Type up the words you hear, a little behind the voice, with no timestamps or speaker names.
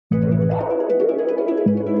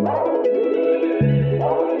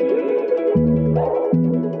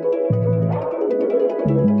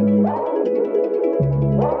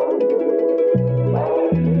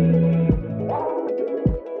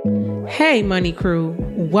Hey, Money Crew.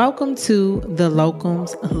 Welcome to the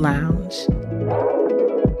Locums Lounge.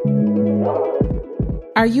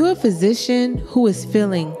 Are you a physician who is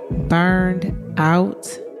feeling burned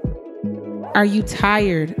out? Are you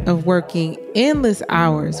tired of working endless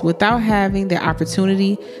hours without having the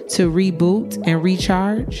opportunity to reboot and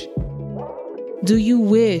recharge? Do you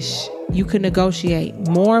wish you could negotiate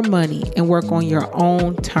more money and work on your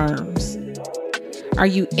own terms? Are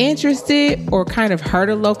you interested or kind of heard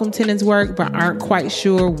of locum tenens work but aren't quite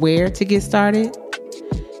sure where to get started?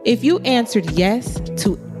 If you answered yes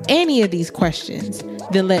to any of these questions,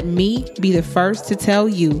 then let me be the first to tell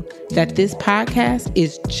you that this podcast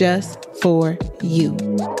is just for you.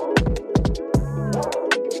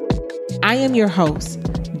 I am your host,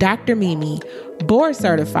 Dr. Mimi, board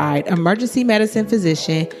certified emergency medicine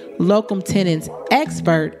physician, locum tenens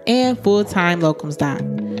expert, and full-time locums doc.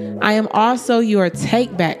 I am also your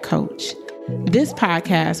take back coach. This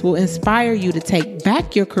podcast will inspire you to take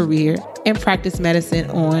back your career and practice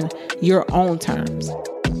medicine on your own terms.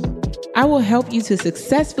 I will help you to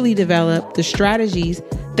successfully develop the strategies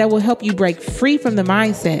that will help you break free from the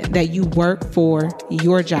mindset that you work for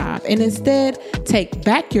your job and instead take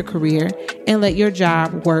back your career and let your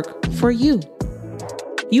job work for you.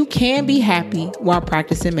 You can be happy while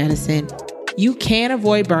practicing medicine. You can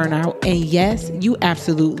avoid burnout, and yes, you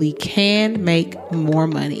absolutely can make more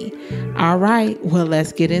money. All right, well,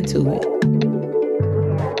 let's get into it.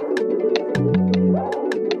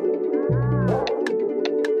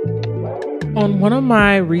 On one of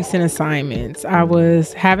my recent assignments, I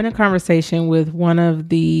was having a conversation with one of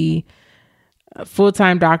the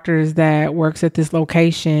full-time doctors that works at this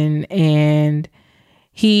location, and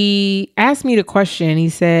he asked me the question. He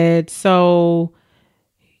said, "So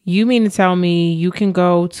you mean to tell me you can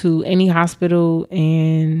go to any hospital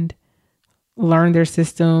and learn their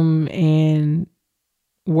system and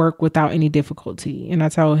work without any difficulty?" And I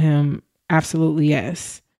told him, absolutely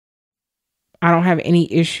yes. I don't have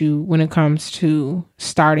any issue when it comes to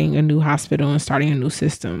starting a new hospital and starting a new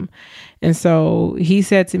system. And so he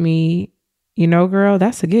said to me, "You know, girl,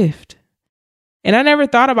 that's a gift." And I never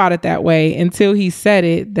thought about it that way until he said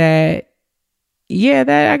it, that,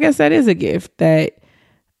 yeah, I guess that is a gift, that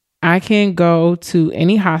I can go to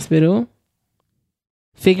any hospital,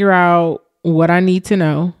 figure out what I need to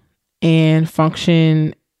know, and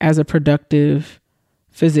function as a productive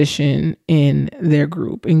physician in their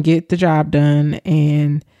group and get the job done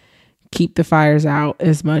and keep the fires out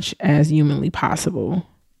as much as humanly possible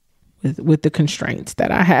with the constraints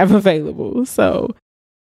that I have available. So,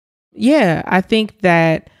 yeah, I think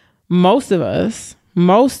that most of us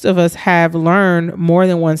have learned more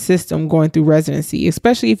than one system going through residency,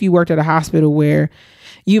 especially if you worked at a hospital where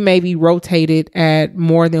you may be rotated at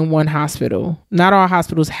more than one hospital. Not all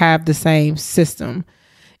hospitals have the same system.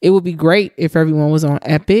 It would be great if everyone was on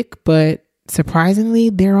Epic, but surprisingly,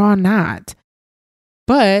 they're all not.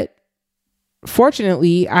 But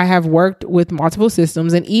fortunately, I have worked with multiple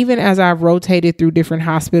systems, and even as I've rotated through different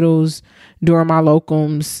hospitals during my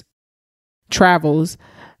locums travels,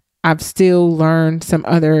 I've still learned some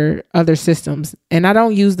other systems, and I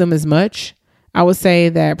don't use them as much. I would say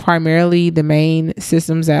that primarily the main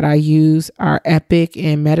systems that I use are Epic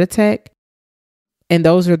and Meditech, and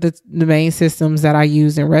those are the main systems that I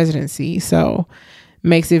use in residency. So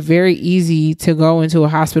makes it very easy to go into a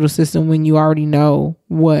hospital system when you already know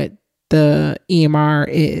what the EMR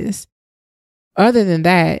is. Other than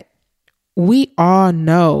that, we all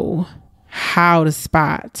know how to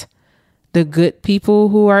spot the good people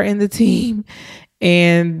who are in the team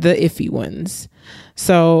and the iffy ones.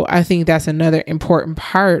 So I think that's another important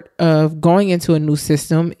part of going into a new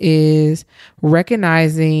system, is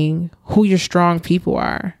recognizing who your strong people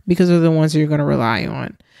are, because they're the ones that you're going to rely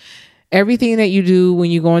on. Everything that you do when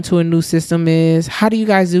you go into a new system is, how do you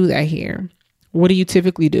guys do that here? What do you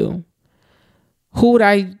typically do? Who would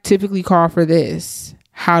I typically call for this?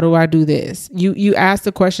 How do I do this? You ask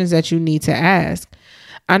the questions that you need to ask.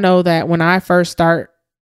 I know that when I first start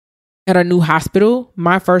at a new hospital,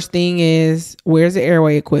 my first thing is, where's the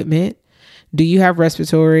airway equipment? Do you have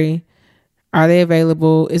respiratory? Are they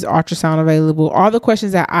available? Is ultrasound available? All the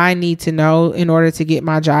questions that I need to know in order to get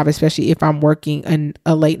my job, especially if I'm working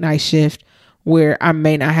a late night shift where I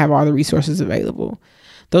may not have all the resources available.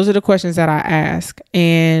 Those are the questions that I ask.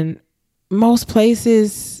 And most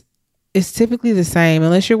places, it's typically the same,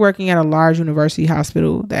 unless you're working at a large university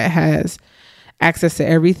hospital that has access to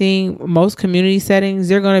everything, most community settings,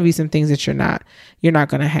 there are going to be some things that you're not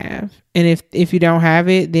going to have. And if you don't have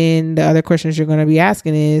it, then the other questions you're going to be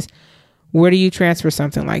asking is, where do you transfer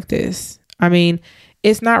something like this? I mean,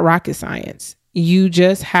 it's not rocket science. You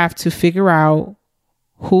just have to figure out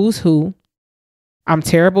who's who. I'm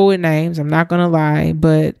terrible with names. I'm not going to lie,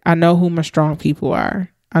 but I know who my strong people are.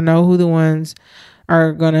 I know who the ones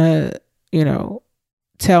are going to,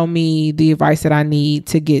 tell me the advice that I need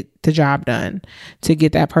to get the job done, to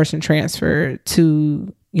get that person transferred,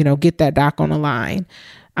 to, get that doc on the line.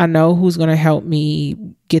 I know who's going to help me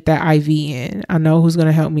get that IV in. I know who's going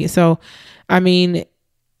to help me. So, I mean,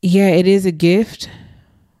 yeah, it is a gift,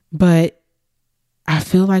 but I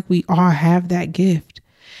feel like we all have that gift.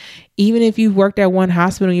 Even if you've worked at one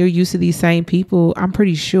hospital and you're used to these same people, I'm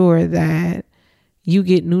pretty sure that you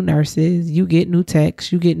get new nurses, you get new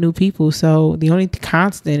techs, you get new people. So the only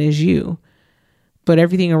constant is you, but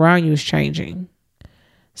everything around you is changing.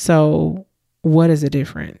 So what is the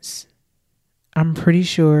difference? I'm pretty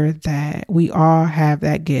sure that we all have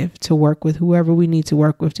that gift to work with whoever we need to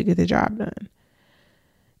work with to get the job done,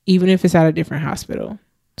 even if it's at a different hospital.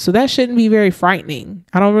 So that shouldn't be very frightening.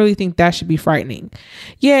 I don't really think that should be frightening.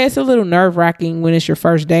 Yeah, it's a little nerve wracking when it's your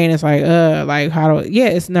first day and it's like,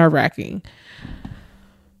 it's nerve wracking.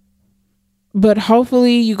 But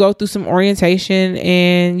hopefully you go through some orientation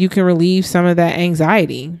and you can relieve some of that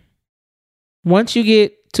anxiety. Once you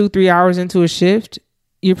get 2-3 hours into a shift,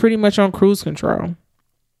 you're pretty much on cruise control.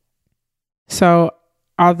 So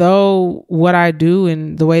although what I do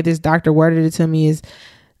and the way this doctor worded it to me is,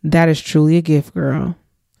 that is truly a gift, girl,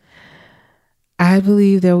 I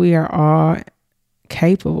believe that we are all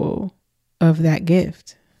capable of that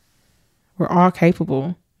gift. We're all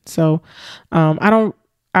capable. So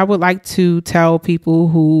I would like to tell people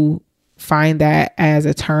who find that as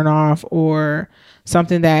a turnoff or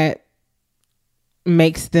something that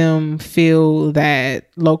makes them feel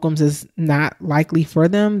that locums is not likely for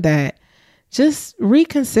them, that just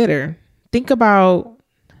reconsider. Think about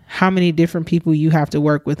how many different people you have to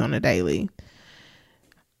work with on a daily.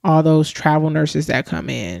 All those travel nurses that come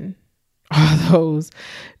in, all those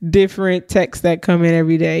different techs that come in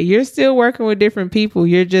every day. You're still working with different people.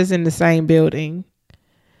 You're just in the same building.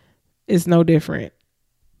 It's no different.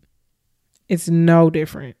 It's no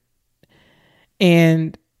different.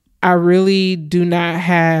 And I really do not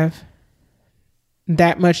have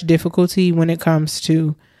that much difficulty when it comes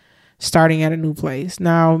to starting at a new place.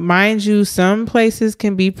 Now, mind you, some places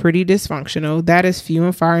can be pretty dysfunctional. That is few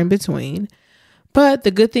and far in between. But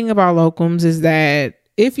the good thing about locums is that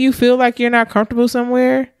if you feel like you're not comfortable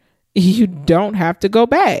somewhere, you don't have to go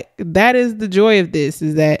back. That is the joy of this,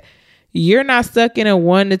 is that you're not stuck in a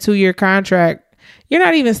 1 to 2 year contract. You're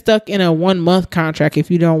not even stuck in a 1 month contract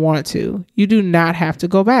if you don't want to. You do not have to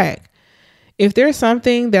go back. If there's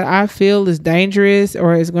something that I feel is dangerous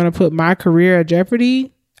or is going to put my career at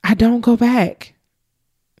jeopardy, I don't go back.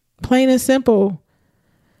 Plain and simple.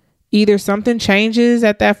 Either something changes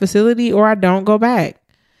at that facility or I don't go back.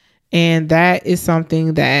 And that is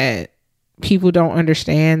something that people don't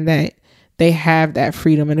understand, that they have that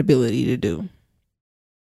freedom and ability to do.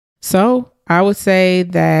 So I would say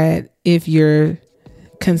that if you're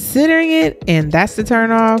considering it and that's the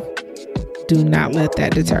turn off, do not let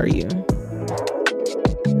that deter you.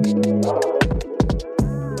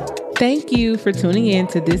 Thank you for tuning in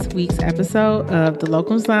to this week's episode of The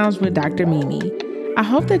Locums Lounge with Dr. Mimi. I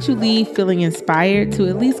hope that you leave feeling inspired to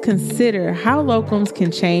at least consider how locums can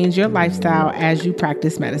change your lifestyle as you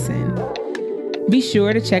practice medicine. Be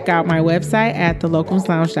sure to check out my website at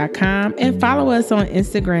thelocumslounge.com and follow us on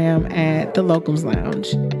Instagram at The Locums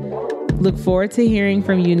Lounge. Look forward to hearing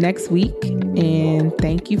from you next week, and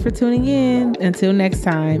thank you for tuning in. Until next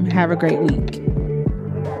time, have a great week.